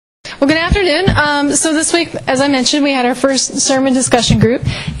Well, good afternoon. So this week, as I mentioned, we had our first sermon discussion group,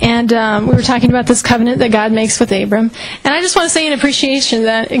 and we were talking about this covenant that God makes with Abram. And I just want to say in appreciation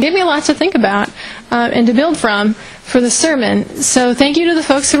that it gave me a lot to think about and to build from for the sermon. So thank you to the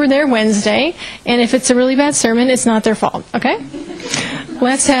folks who were there Wednesday. And if it's a really bad sermon, it's not their fault, okay?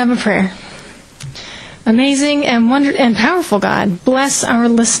 Let's have a prayer. Amazing and powerful God, bless our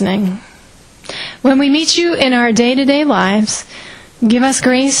listening. When we meet you in our day-to-day lives, give us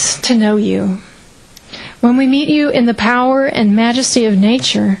grace to know you. When we meet you in the power and majesty of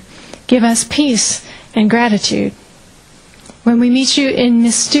nature, give us peace and gratitude. When we meet you in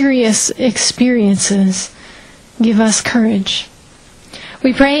mysterious experiences, give us courage.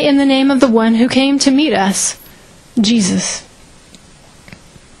 We pray in the name of the one who came to meet us, Jesus.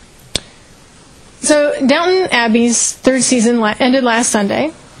 So Downton Abbey's third season ended last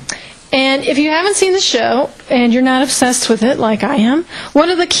Sunday. And if you haven't seen the show, and you're not obsessed with it like I am, one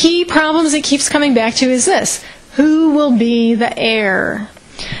of the key problems it keeps coming back to is this: who will be the heir?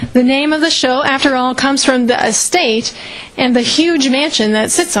 The name of the show, after all, comes from the estate and the huge mansion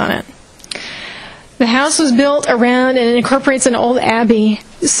that sits on it. The house was built around and it incorporates an old abbey,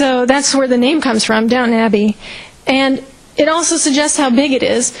 so that's where the name comes from, Downton Abbey. And it also suggests how big it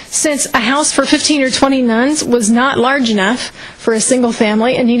is, since a house for 15 or 20 nuns was not large enough for a single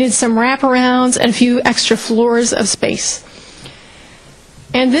family and needed some wraparounds and a few extra floors of space.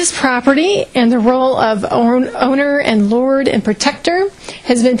 And this property and the role of owner and lord and protector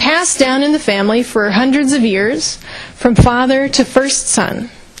has been passed down in the family for hundreds of years, from father to first son.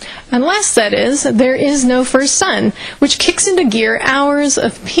 Unless, that is, there is no first son, which kicks into gear hours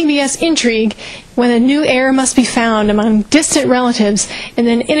of PBS intrigue when a new heir must be found among distant relatives and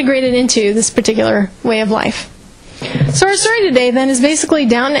then integrated into this particular way of life. So our story today, then, is basically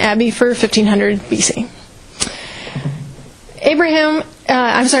Downton Abbey for 1500 BC. Abram,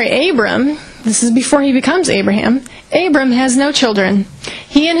 this is before he becomes Abraham, Abram has no children.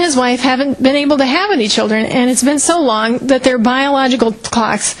 He and his wife haven't been able to have any children, and it's been so long that their biological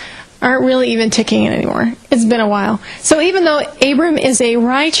clocks aren't really even ticking anymore. It's been a while. So even though Abram is a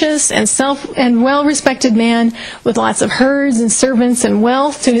righteous and well-respected man with lots of herds and servants and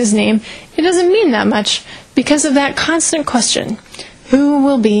wealth to his name, it doesn't mean that much because of that constant question: who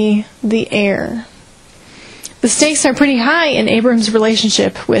will be the heir? The stakes are pretty high in Abram's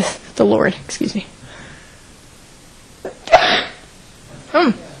relationship with the Lord. Excuse me.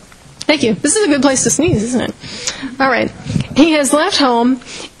 Thank you. This is a good place to sneeze, isn't it? All right. He has left home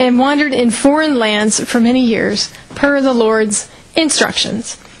and wandered in foreign lands for many years, per the Lord's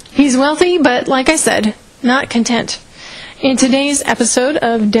instructions. He's wealthy, but like I said, not content. In today's episode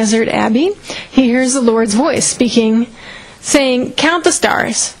of Desert Abbey, he hears the Lord's voice speaking, saying, "Count the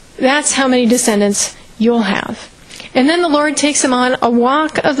stars. That's how many descendants you'll have." And then the Lord takes him on a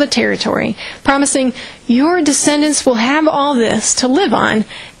walk of the territory, promising, "Your descendants will have all this to live on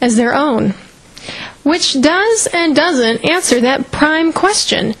as their own." Which does and doesn't answer that prime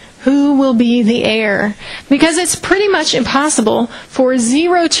question: who will be the heir? Because it's pretty much impossible for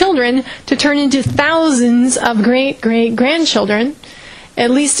 0 children to turn into thousands of great-great-grandchildren,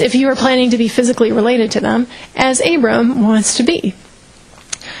 at least if you are planning to be physically related to them, as Abram wants to be.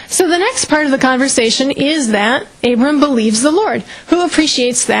 So the next part of the conversation is that Abram believes the Lord, who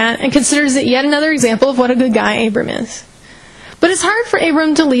appreciates that and considers it yet another example of what a good guy Abram is. But it's hard for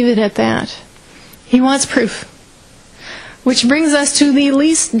Abram to leave it at that. He wants proof. Which brings us to the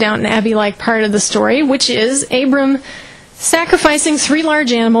least Downton Abbey-like part of the story, which is Abram sacrificing 3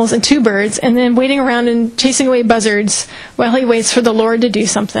 large animals and 2 birds and then waiting around and chasing away buzzards while he waits for the Lord to do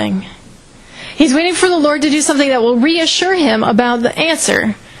something. He's waiting for the Lord to do something that will reassure him about the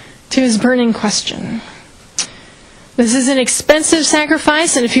answer to his burning question. This is an expensive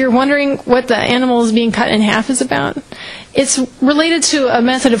sacrifice, and if you're wondering what the animal is being cut in half is about, it's related to a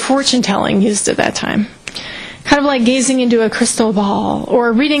method of fortune-telling used at that time. Kind of like gazing into a crystal ball,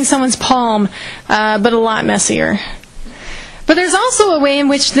 or reading someone's palm, but a lot messier. But there's also a way in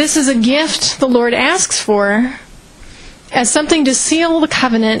which this is a gift the Lord asks for as something to seal the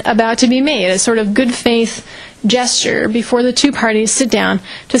covenant about to be made, a sort of good faith gesture before the 2 parties sit down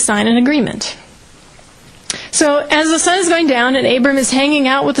to sign an agreement. So as the sun is going down and Abram is hanging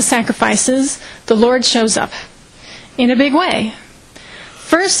out with the sacrifices, the Lord shows up in a big way.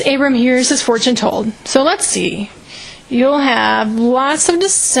 First, Abram hears his fortune told. So let's see. You'll have lots of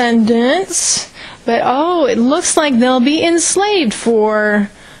descendants, but it looks like they'll be enslaved for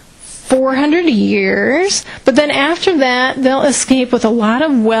 400 years, but then after that, they'll escape with a lot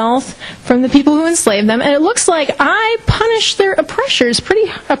of wealth from the people who enslaved them, and it looks like I punished their oppressors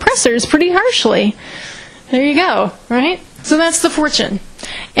pretty harshly. There you go, right? So that's the fortune.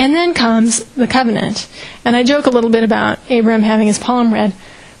 And then comes the covenant. And I joke a little bit about Abram having his palm read,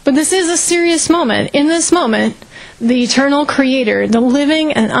 but this is a serious moment. In this moment, the eternal Creator, the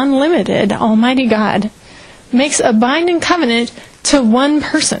living and unlimited Almighty God, makes a binding covenant to one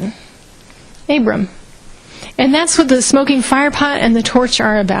person, Abram. And that's what the smoking firepot and the torch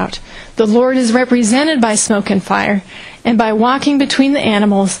are about. The Lord is represented by smoke and fire, and by walking between the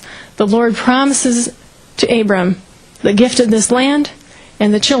animals, the Lord promises to Abram the gift of this land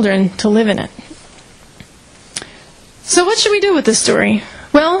and the children to live in it. So what should we do with this story?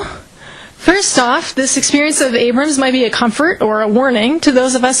 Well, first off, this experience of Abram's might be a comfort or a warning to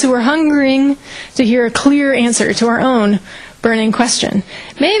those of us who are hungering to hear a clear answer to our own burning question.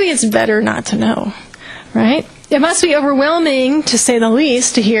 Maybe it's better not to know, right? It must be overwhelming, to say the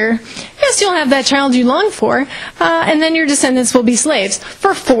least, to hear, yes, you'll have that child you long for, and then your descendants will be slaves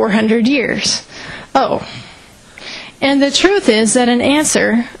for 400 years. Oh. And the truth is that an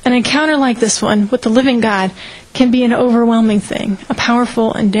encounter like this one with the living God, can be an overwhelming thing, a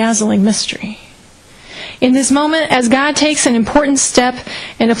powerful and dazzling mystery. In this moment, as God takes an important step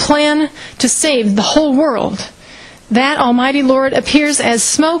in a plan to save the whole world, that Almighty Lord appears as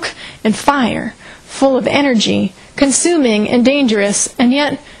smoke and fire, full of energy, consuming and dangerous, and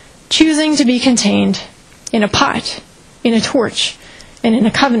yet choosing to be contained in a pot, in a torch, and in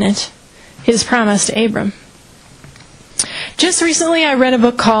a covenant, his promise to Abram. Just recently I read a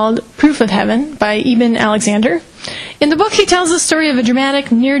book called Proof of Heaven by Eben Alexander. In the book he tells the story of a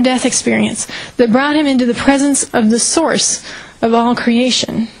dramatic near-death experience that brought him into the presence of the source of all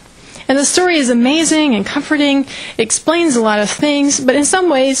creation. And the story is amazing and comforting. It explains a lot of things, but in some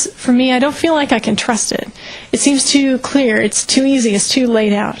ways, for me, I don't feel like I can trust it. It seems too clear, it's too easy, it's too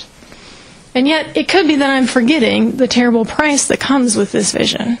laid out. And yet, it could be that I'm forgetting the terrible price that comes with this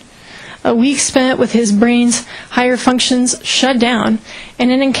vision. A week spent with his brain's higher functions shut down,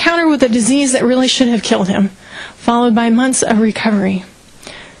 and an encounter with a disease that really should have killed him, followed by months of recovery.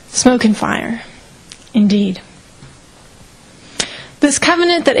 Smoke and fire, indeed. This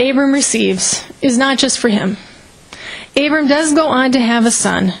covenant that Abram receives is not just for him. Abram does go on to have a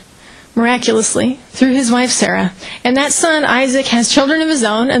son, miraculously, through his wife Sarah. And that son, Isaac, has children of his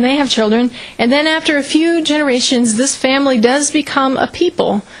own, and they have children. And then after a few generations, this family does become a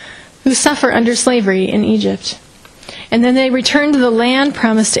people who suffer under slavery in Egypt. And then they return to the land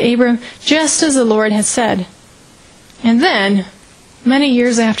promised to Abram, just as the Lord had said. And then, many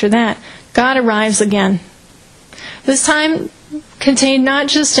years after that, God arrives again. This time contained not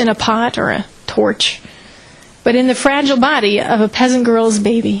just in a pot or a torch, but in the fragile body of a peasant girl's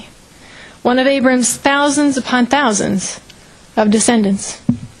baby, one of Abram's thousands upon thousands of descendants.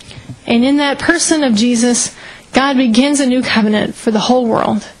 And in that person of Jesus, God begins a new covenant for the whole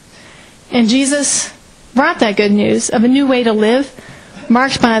world. And Jesus brought that good news of a new way to live,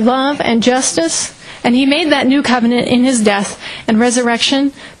 marked by love and justice, and he made that new covenant in his death and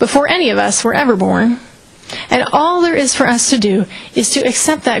resurrection before any of us were ever born. And all there is for us to do is to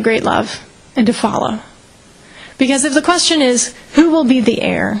accept that great love and to follow. Because if the question is, who will be the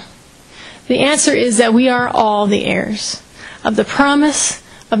heir? The answer is that we are all the heirs of the promise,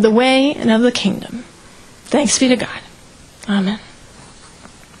 of the way, and of the kingdom. Thanks be to God. Amen.